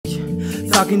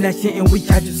talking that shit and we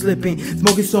catch you slipping.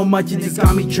 Smoking so much it just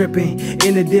got me tripping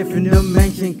in a different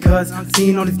dimension. Cause I'm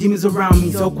seeing all these demons around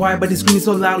me, so quiet but they screaming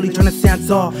so loudly, trying to stand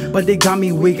tall, but they got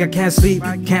me weak. I can't sleep,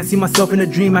 can't see myself in a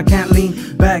dream. I can't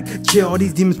lean back, chill. All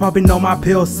these demons popping on my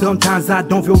pills. Sometimes I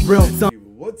don't feel real.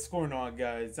 What's going on,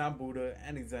 guys? I'm Buddha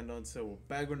and Xandon, so we're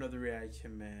back with another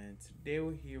reaction, man. Today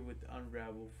we're here with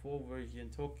Unravel full version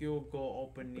Tokyo Ghoul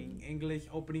opening, English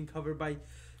opening, covered by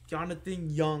Jonathan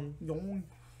Young.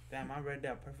 Damn, I read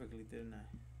that perfectly, didn't I?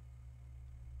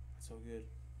 So good.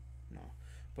 No,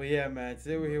 but yeah, man.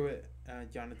 Today we're here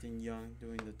with Jonathan Young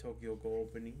doing the Tokyo Ghoul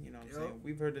opening. You know what I'm saying?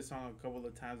 We've heard this song a couple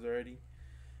of times already,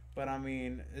 but I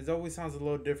mean, it always sounds a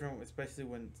little different, especially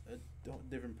when a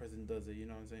different person does it. You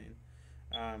know what I'm saying?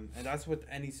 And that's with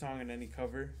any song and any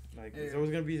cover. Like, there's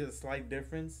always gonna be a slight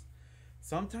difference.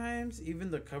 Sometimes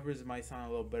even the covers might sound a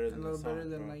little better than the song,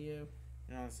 bro. Like, you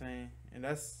know what I'm saying? And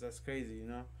that's crazy, you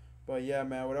know. But yeah,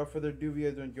 man. Without further ado, if you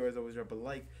guys do enjoy, as always, drop a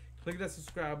like, click that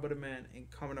subscribe button, man, and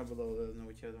comment down below. Let us know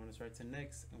what you guys want to start to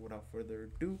next. And without further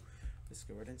ado, let's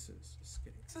get right into this. Let's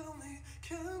get it. Tell me,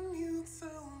 can you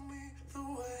tell me the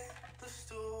way the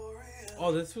story ends?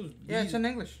 Oh, this was it's in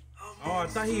English. Oh, I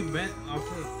thought he meant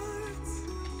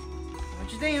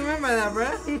What you think you remember that, bro?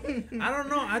 I don't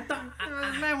know. I thought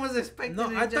this man was expecting.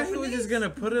 No, I thought he was just gonna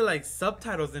put it like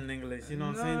subtitles in English. You know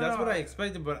what I'm saying? That's what I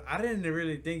expected, but I didn't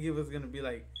really think it was gonna be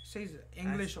like. Says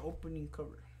English opening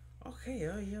cover. Okay,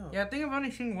 yeah. Yeah, I think I've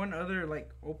only seen one other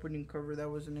like opening cover that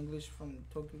was in English from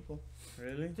Tokyo Ghoul.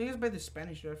 Really? I think it's by the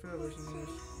Spanish dude. I feel like it was in English.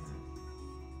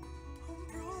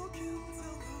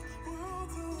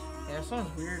 Yeah, that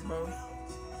sounds weird, bro.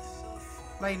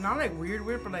 Like, not like weird,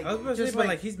 but like. I was about to say, but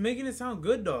like he's making it sound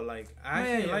good though. Like, I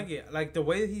actually like it. Like the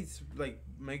way he's like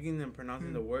making and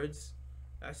pronouncing the words.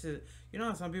 That's just, you know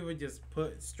how some people just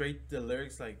put straight the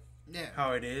lyrics like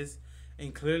how it is,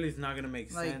 and clearly it's not gonna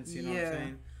make sense. You know what I'm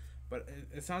saying? But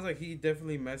it sounds like he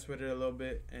definitely messed with it a little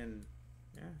bit, and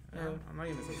I'm not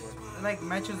gonna support it. It like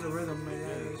matches the rhythm. Like,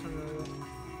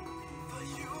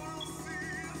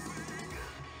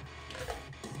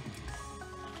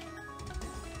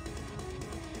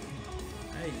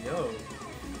 Hey, yo.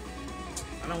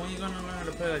 I don't know when you're gonna learn how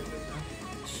to play like this, huh?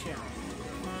 Shit.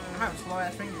 I have slow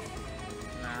ass fingers.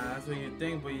 Nah, that's what you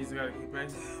think, but you just gotta keep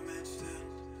practicing.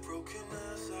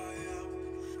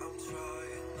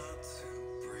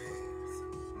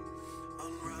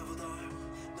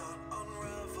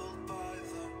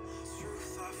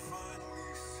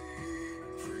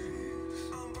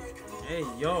 Hey,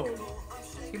 yo.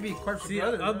 He'd be corpse. See, I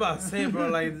was about to say, bro,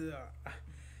 like,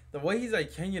 the way he's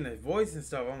like changing his voice and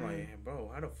stuff, I'm like, hey, bro,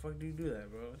 how the fuck do you do that,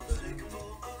 bro?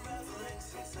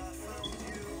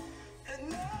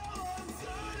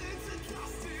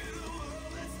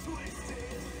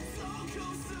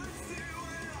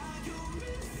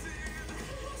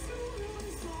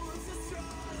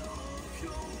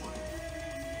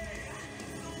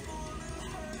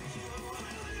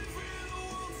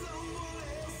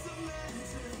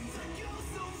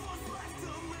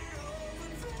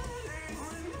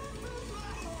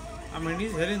 I mean,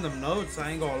 he's hitting them notes,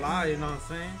 I ain't gonna lie, you know what I'm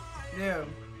saying? Yeah.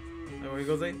 Like where he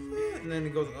goes like, and then he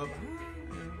goes up.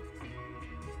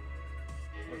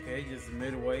 Okay, just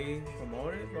midway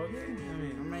promoted, okay. I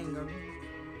mean,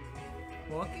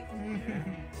 walking.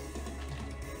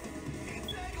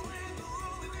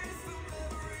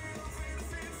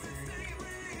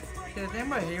 The thing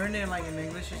about hearing it like in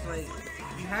English is like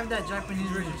you have that Japanese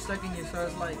version stuck in you, so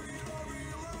it's like.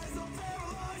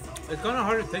 It's kind of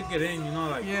hard to take it in, you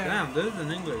know, like, damn, this is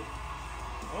in English.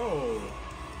 Oh.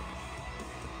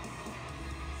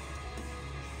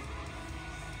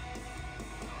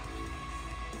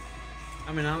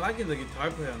 I mean, I'm liking the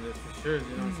guitar play on this for sure, you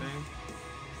know what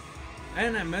I'm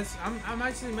saying? And I'm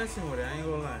actually messing with it, I ain't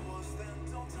gonna lie.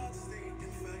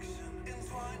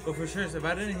 But for sure, so if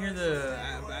I didn't hear the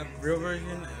real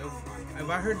version, if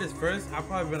I heard this first, I'd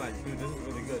probably be like, dude, this is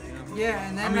really good, you know? Yeah,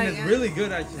 and then I mean, like, it's really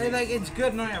good, actually. Like, it's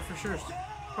good, no, yeah, for sure.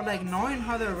 But like knowing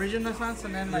how the original sounds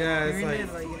and then like hearing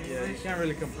it like in English, you can't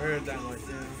really compare it that much,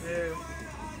 you know? Yeah.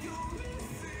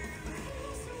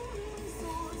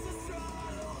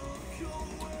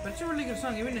 But it's a really good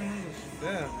song, even in English.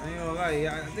 Yeah, I ain't gonna lie,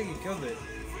 I think he killed it.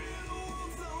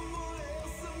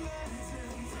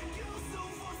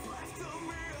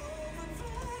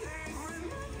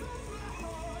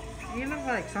 You know,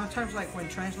 like sometimes, like when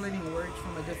translating words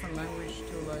from a different language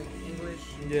to like English.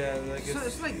 Yeah, like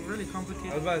it's like really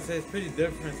complicated. I was about to say it's pretty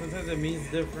different. Sometimes it means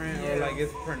different, or like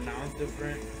it's pronounced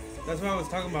different. That's what I was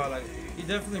talking about. Like he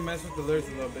definitely messed with the lyrics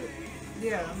a little bit.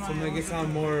 Yeah, to make it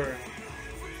sound more.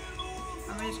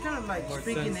 I mean, it's kind of like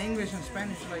speaking English and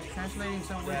Spanish, like translating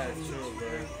some words. Yeah, true,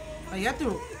 bro. Like you have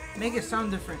to make it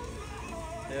sound different.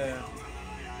 Yeah.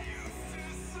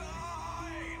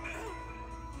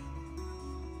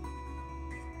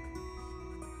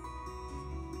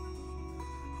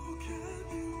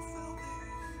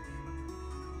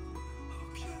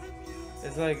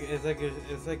 It's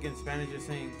like in Spanish you're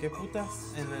saying "que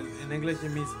putas," and then in English it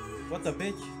means "what the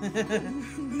bitch." You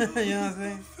know what I'm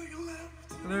saying?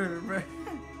 Literally, bro.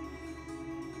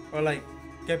 Or like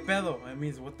 "que pedo," it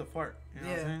means "what the fart." You know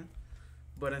what I'm Yeah. saying?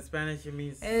 But in Spanish it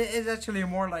means It's actually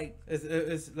more like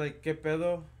it's like "que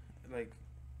pedo," like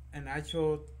an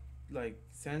actual like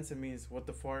sense it means "what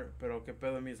the fart," pero "que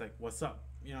pedo" means like "what's up."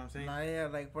 You know what I'm saying? nah, yeah,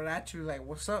 like but actually like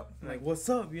what's up? Like "what's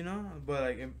up," you know? But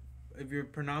like if you're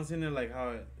pronouncing it like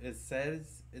how it's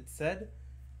said,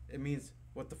 it means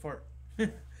 "what the fart."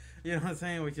 You know what I'm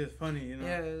saying? Which is funny, you know?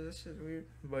 Yeah, this shit's weird.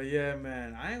 But yeah,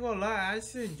 man, I ain't gonna lie, I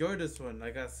actually enjoyed this one.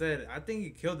 Like I said, I think he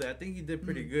killed it. I think he did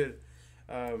pretty good.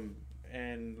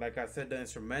 And like I said, the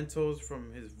instrumentals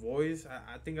from his voice,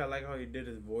 I think I like how he did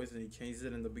his voice and he changed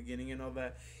it in the beginning and all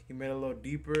that. He made it a little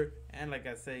deeper, and like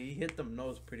I said, he hit them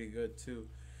notes pretty good too.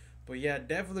 But yeah,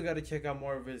 definitely got to check out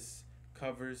more of his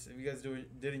covers. If you guys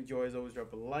did enjoy, as always,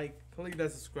 drop a like, click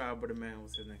that subscribe button, man. We'll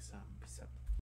see you next time. Peace out.